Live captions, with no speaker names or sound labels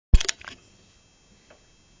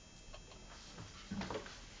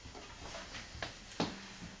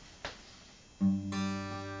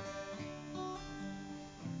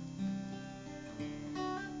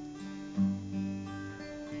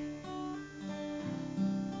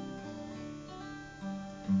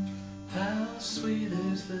Sweet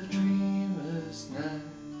is the dreamer's night.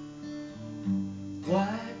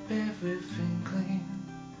 Wipe everything clean.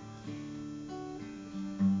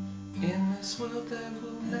 In this world there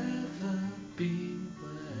will never be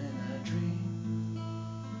when I dream.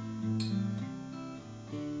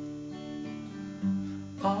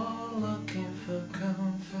 All looking for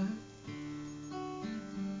comfort,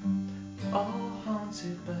 all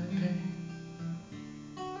haunted by pain.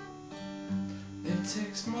 It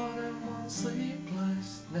takes more than one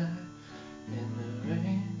sleepless night in the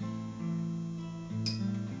rain.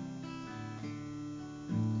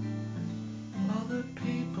 All the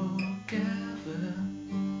people gather,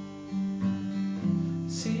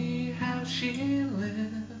 see how she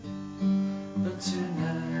lived. But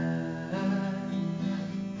tonight,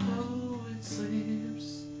 poet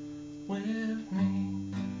sleeps with me.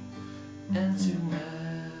 And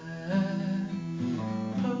tonight,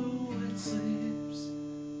 poet sleeps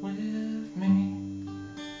with me.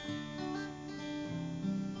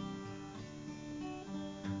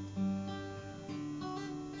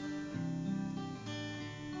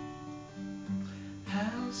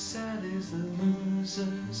 How sad is the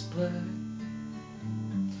loser's play,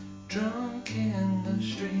 drunk in the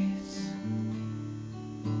streets.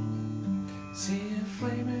 See a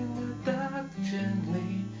flame in the dark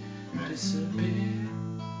gently disappear.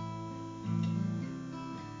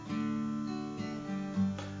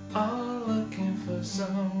 All looking for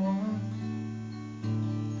someone.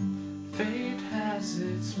 Fate has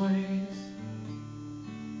its ways.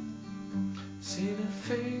 See the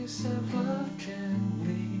face of love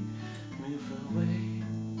gently move away.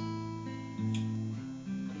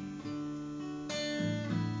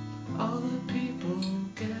 All the people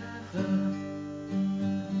gather,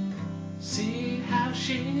 see how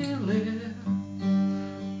she lived.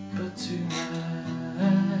 But tonight,